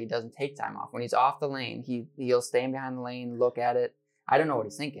mean, literally, he doesn't take time off. When he's off the lane, he'll stand behind the lane, look at it. I don't know what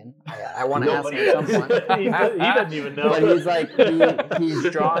he's thinking. I want to ask him at some point. he doesn't even know. But he's like, he's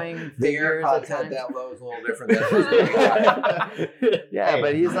drawing The figures AirPods at had times. that low is a little different than Yeah, Hey,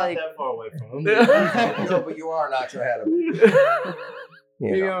 but he's Not like, that far away from him. No, but you are not your head of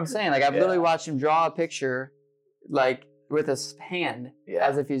you know what I'm saying? Like, I've literally Yeah. watched him draw a picture, like, with his hand, Yeah.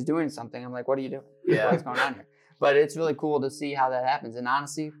 as if he's doing something. I'm like, what are you doing? Yeah. What's going on here? But it's really cool to see how that happens. And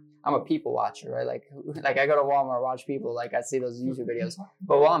honestly, I'm a people watcher, right? Like I go to Walmart, watch people, like I see those YouTube videos.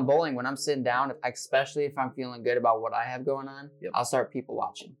 But while I'm bowling, when I'm sitting down, especially if I'm feeling good about what I have going on, Yep. I'll start people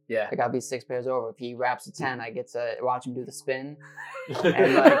watching. Yeah. Like I'll be 6 pairs over. If he wraps a 10, I get to watch him do the spin.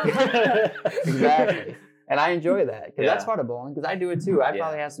 And like, exactly. And I enjoy that because that's Yeah. part of bowling because I do it too. I Yeah.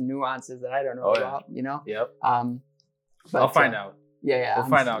 probably have some nuances that I don't know Oh, yeah. about, you know? Yep. But, I'll find out. Yeah. We'll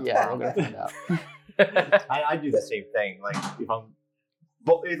find out Yeah, tomorrow. we're going to find out. I do the same thing. Like if I'm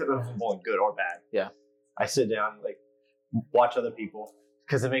either if I'm bowling good or bad. Yeah. I sit down, like watch other people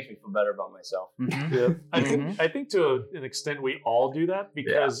because it makes me feel better about myself. Mhm. Yeah. I Mm-hmm. think to an extent we all do that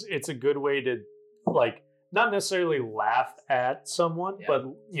because it's a good way to like not necessarily laugh at someone, Yeah. but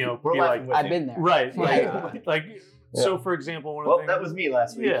you know, We're be laughing like with I've you. been there. right, Yeah. like so. For example, one of the Well, things, that was me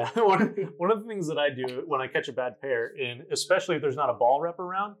last week. yeah, one of the things that I do when I catch a bad pair, and especially if there's not a ball rep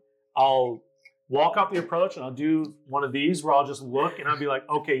around, I'll walk off the approach and I'll do one of these where I'll just look and I'll be like,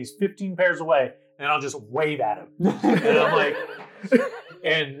 okay, he's 15 pairs away, and I'll just wave at him, and I'm like,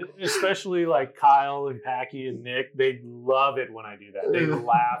 and especially like Kyle and Packy and Nick, they love it when I do that. They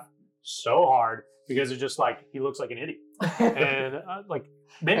laugh so hard because it's just like he looks like an idiot, and like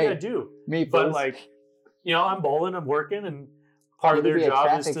maybe Hey, I do, Me, but please. like you know, I'm bowling, I'm working, and part of You could their be a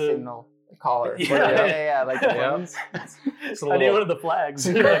job is traffic to. signal caller. Yeah. Like the Yeah. phones. It's a I need little- one of the flags.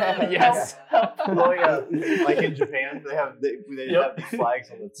 Yes. Oh yeah, like in Japan, they have Yep. have these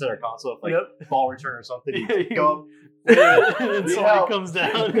flags on the center console. If like Yep. ball return or something, you Yeah, go up. and We somebody help. comes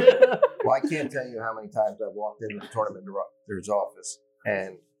down. Well, I can't tell you how many times I've walked into the tournament director's office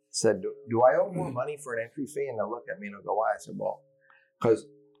and said, do I owe more money for an entry fee? And they'll look at me and they'll go, why? I said, well, because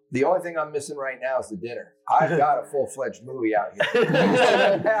the only thing I'm missing right now is the dinner. I've got a full-fledged movie out here. It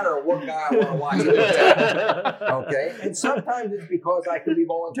doesn't matter what guy I want to watch it. Okay? And sometimes it's because I could be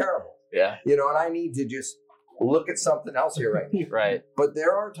bowling terrible. Yeah. You know, and I need to just look at something else here right now. Right. But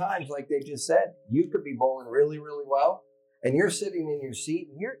there are times, like they just said, you could be bowling really, really well, and you're sitting in your seat,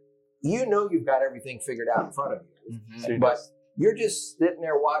 and you know you've got everything figured out in front of you. Mhm. But you're just sitting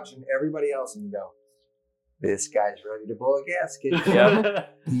there watching everybody else, and you go, this guy's ready to blow a gasket.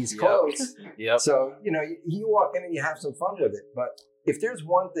 Yep. He's Yep. close. Yep. So, you know, you walk in and you have some fun with it. But if there's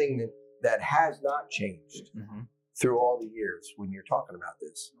one thing that has not changed Mhm. through all the years when you're talking about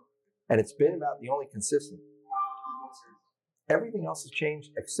this, and it's been about the only consistent, everything else has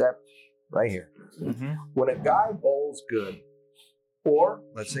changed except right here. Mhm. When a guy bowls good, or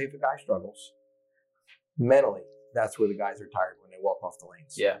let's say if a guy struggles, mentally, that's where the guys are tired when they walk off the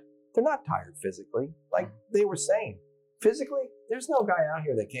lanes. Yeah. They're not tired physically. Like they were saying, physically, there's no guy out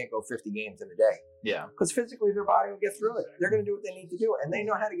here that can't go 50 games in a day. Yeah. Because physically, their body will get through it. They're going to do what they need to do, and they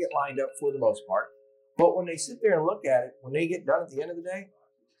know how to get lined up for the most part. But when they sit there and look at it, when they get done at the end of the day,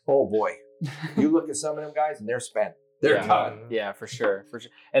 oh boy, you look at some of them guys and they're spent. They're Yeah. done. Yeah, for sure.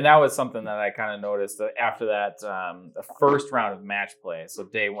 And that was something that I kind of noticed that after that, the first round of match play. So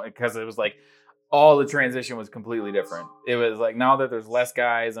day one, because it was like all the transition was completely different. It was like now that there's less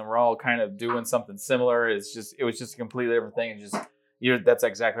guys and we're all kind of doing something similar, it was just a completely different thing. And just, that's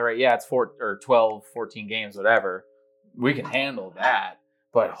exactly right. Yeah, it's 12, 14 games, whatever. We can handle that.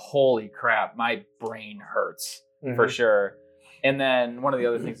 But holy crap, my brain hurts for sure. And then one of the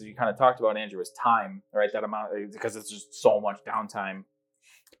other things that you kind of talked about, Andrew, was time, right? That amount, because it's just so much downtime.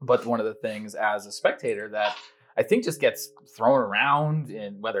 But one of the things as a spectator that I think just gets thrown around,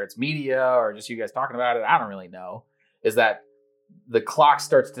 in whether it's media or just you guys talking about it, I don't really know, is that the clock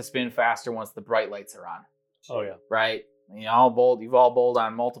starts to spin faster once the bright lights are on. Oh yeah. Right? You've all bowled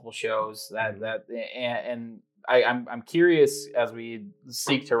on multiple shows. And I'm curious as we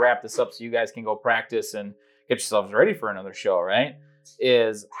seek to wrap this up so you guys can go practice and get yourselves ready for another show, right?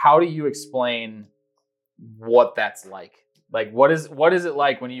 Is how do you explain what that's like? Like what is it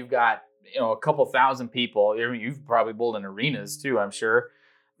like when you've got a couple thousand people? I mean, you've probably bowled in arenas too, I'm sure,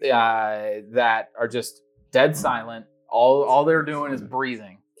 that are just dead silent. All they're doing is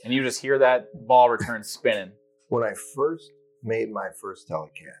breathing, and you just hear that ball return spinning. When I first made my first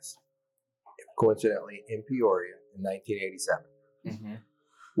telecast, coincidentally in Peoria in 1987, Mm-hmm.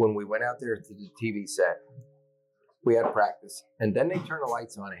 when we went out there to the TV set, we had practice, and then they turned the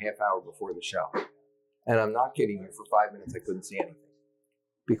lights on a half hour before the show. And I'm not kidding you, for 5 minutes I couldn't see anything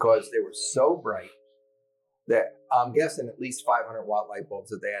because they were so bright that I'm guessing at least 500 watt light bulbs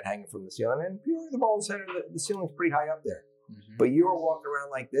that they had hanging from the ceiling. And Peoria, the bowling center, the ceiling's pretty high up there. Mm-hmm. But you were walking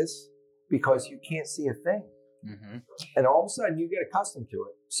around like this because you can't see a thing. Mm-hmm. And all of a sudden you get accustomed to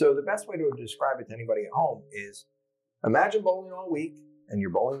it. So the best way to describe it to anybody at home is imagine bowling all week and you're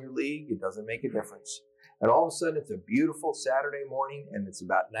bowling your league. It doesn't make a difference. And all of a sudden it's a beautiful Saturday morning and it's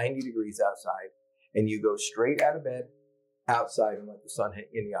about 90 degrees outside. And you go straight out of bed outside and let the sun hit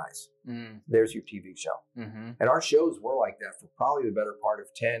you in the eyes. Mm. There's your TV show. Mm-hmm. And our shows were like that for probably the better part of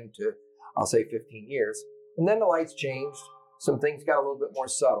 10 to, I'll say 15 years. And then the lights changed. Some things got a little bit more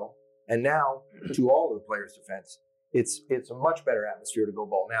subtle. And now, to all of the players' defense, it's a much better atmosphere to go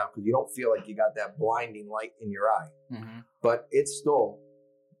bowl now because you don't feel like you got that blinding light in your eye. Mm-hmm. But it's still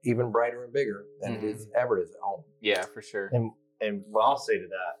even brighter and bigger than it is ever is at home. Yeah, for sure. And what I'll say to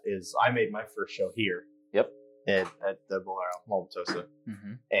that is I made my first show here. Yep. At the Bolero, Malvatosa.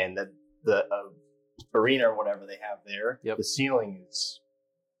 Mm-hmm. And the arena or whatever they have there, Yep. the ceiling is,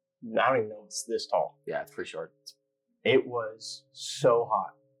 I don't even know it's this tall. Yeah, it's pretty short. It was so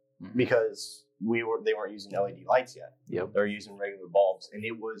hot Mm-hmm. because they weren't using LED lights yet. Yep. They're using regular bulbs. And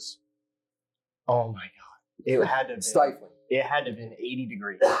it was, oh my God. It had to have been, Stifling. it had to have been 80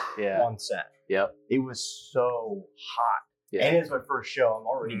 degrees Yeah. on set. Yep. It was so hot. Yeah. And it's my first show. I'm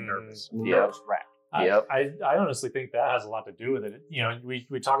already nervous. I'm nervous wreck. Yep. I honestly think that has a lot to do with it.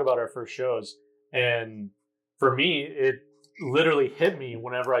 We talk about our first shows, and for me, it literally hit me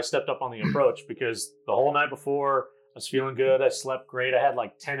whenever I stepped up on the approach because the whole night before I was feeling good. I slept great. I had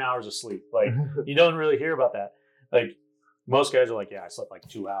like 10 hours of sleep. Like you don't really hear about that. Like most guys are like, yeah, I slept like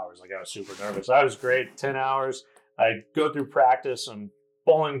 2 hours. Like I was super nervous. I was great. 10 hours. I go through practice and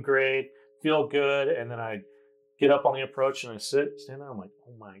bowling great, feel good, and then I get up on the approach and I stand there. I'm like,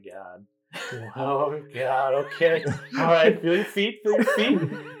 oh my God. Oh God, okay. All right, feel your feet.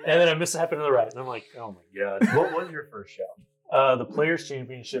 And then I miss a happen to the right. And I'm like, oh my God. What was your first show? The Players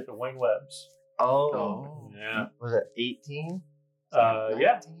Championship at Wayne Webb's. Oh. Yeah. Was it 18?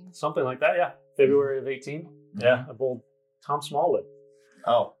 Yeah, something like that. Yeah. February of 18. Yeah. I bowled Tom Smallwood.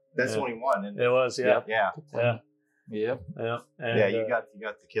 Oh, that's Yeah. 21. And It was, yeah. yeah. Yeah. Yep. Yeah. And, Yeah, you got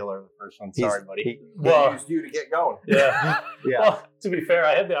the killer the first one. Sorry, buddy. He Well- used you to get going. yeah. Yeah. Well, to be fair,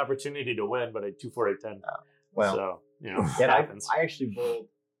 I had the opportunity to win, but I 2-4-8-10. Well, So, it and happens. I actually bowled.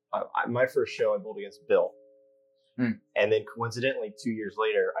 My first show, I bowled against Bill. Hmm. And then coincidentally, 2 years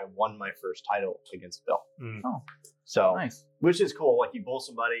later, I won my first title against Bill. Oh, So, nice. which is cool. Like you bowl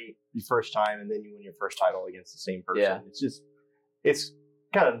somebody your first time, and then you win your first title against the same person. Yeah. It's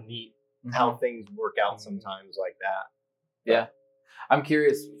kind of neat Mm-hmm. how things work out sometimes like that. Yeah. I'm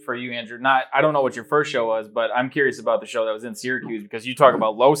curious for you, Andrew. I don't know what your first show was, but I'm curious about the show that was in Syracuse because you talk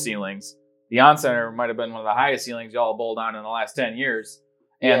about low ceilings. The On Center might have been one of the highest ceilings y'all bowled on in the last 10 years.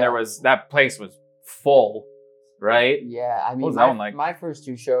 And Yeah. that place was full, right? Yeah, I What mean, was that one like? my first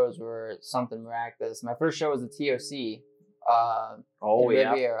two shows were something miraculous. My first show was the TOC. Oh, in yeah.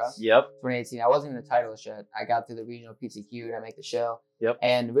 Riviera, Yep. 2018. I wasn't even the titleist yet. I got through the regional PTQ to make the show. Yep.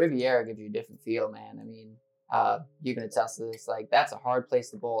 And Riviera gives you a different feel, man. I mean, you can attest to this. Like, that's a hard place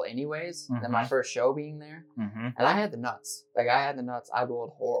to bowl, anyways. And my first show being there, Mm-hmm. and I had the nuts. I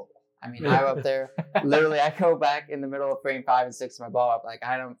bowled horrible. I mean, I was up there. Literally, I go back in the middle of frame 5 and 6 of my ball up. Like,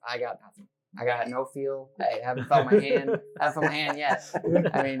 I got nothing. I got no feel. I haven't felt my hand. I haven't felt my hand yet.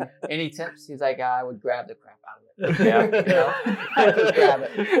 I mean, any tips? He's like, I would grab the crap out of it. I just grab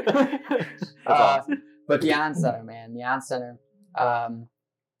it. But the On Center, man, the On Center.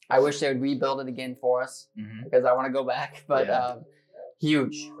 I wish they would rebuild it again for us Mm-hmm. because I want to go back. But Yeah.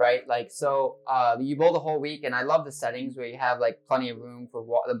 huge, right? Like, so you bowl the whole week, and I love the settings where you have like plenty of room for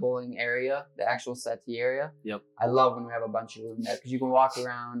the bowling area, the actual settee area. Yep. I love when we have a bunch of room there because you can walk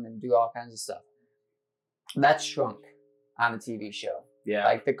around and do all kinds of stuff. That's shrunk on the TV show. Yeah.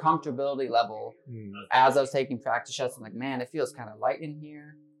 Like the comfortability level, as I was taking practice shots, I'm like, man, it feels kind of light in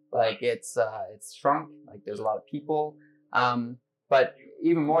here. Like it's shrunk. Like there's a lot of people. But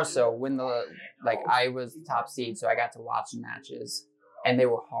even more so when I was the top seed, so I got to watch the matches, and they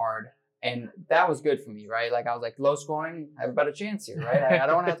were hard, and that was good for me, right? Like I was like, low scoring, I have a better chance here, right? I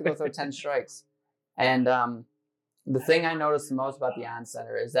don't want to have to go through 10 strikes. And the thing I noticed the most about the on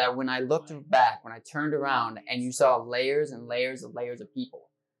center is that when I looked back, when I turned around, and you saw layers and layers of people.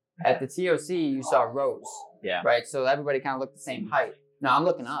 At the TOC, you saw rows, right? So everybody kind of looked the same height. No, I'm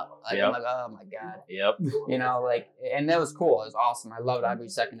looking up. Like, I'm like, oh my God. Yep. You know, like, and that was cool. It was awesome. I loved every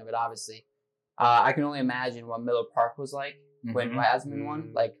second of it, obviously. I can only imagine what Miller Park was like when Wiseman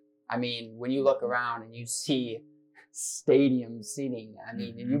won. Like, I mean, when you look around and you see stadium seating, I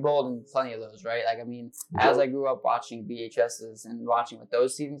mean, and you bowled in plenty of those, right? Like, I mean, as I grew up watching VHSs and watching what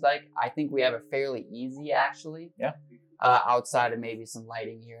those seatings like, I think we have it fairly easy, actually. Yeah. Outside of maybe some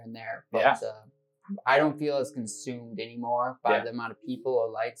lighting here and there. But I don't feel as consumed anymore by the amount of people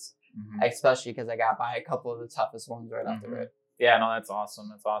or lights, especially because I got by a couple of the toughest ones right off the rip. Yeah, no, that's awesome.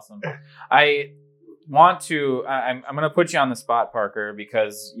 That's awesome. I want to, I'm going to put you on the spot, Parker,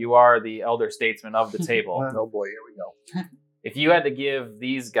 because you are the elder statesman of the table. Oh boy, here we go. If you had to give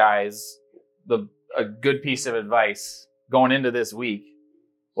these guys a good piece of advice going into this week,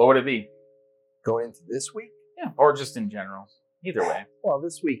 what would it be? Going into this week? Yeah, or just in general. Either way. Well,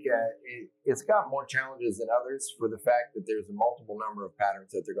 this week, it's got more challenges than others for the fact that there's a multiple number of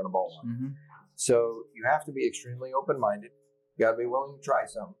patterns that they're going to bowl on. So you have to be extremely open-minded. You got to be willing to try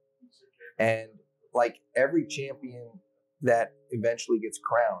something. And like every champion that eventually gets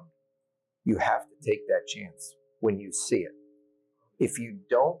crowned, you have to take that chance when you see it. If you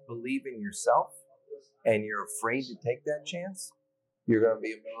don't believe in yourself and you're afraid to take that chance, you're going to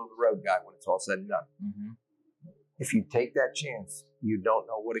be a middle-of-the-road guy when it's all said and done. If you take that chance, you don't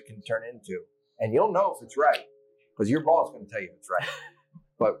know what it can turn into. And you'll know if it's right, because your ball's going to tell you it's right.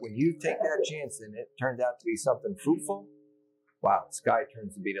 But when you take that chance and it turns out to be something fruitful, wow, the sky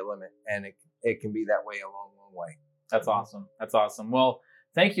turns to be the limit. And it can be that way a long, long way. That's awesome. That's awesome. Well,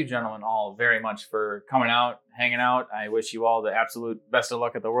 thank you, gentlemen, all very much for coming out, hanging out. I wish you all the absolute best of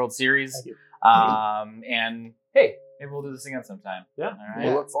luck at the World Series. Thank you. And hey, maybe we'll do this again sometime. Yeah. All right.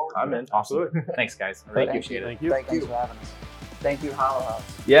 We'll look forward to I'm it. in. Awesome. Absolutely. Thanks, guys. I really Thank appreciate it. Thank you. Thank Thanks you. for having us. Thank you, Hollow House.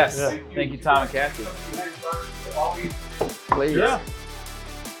 Yes. Yeah. Thank you, Tom and Kathy. Please. Yeah.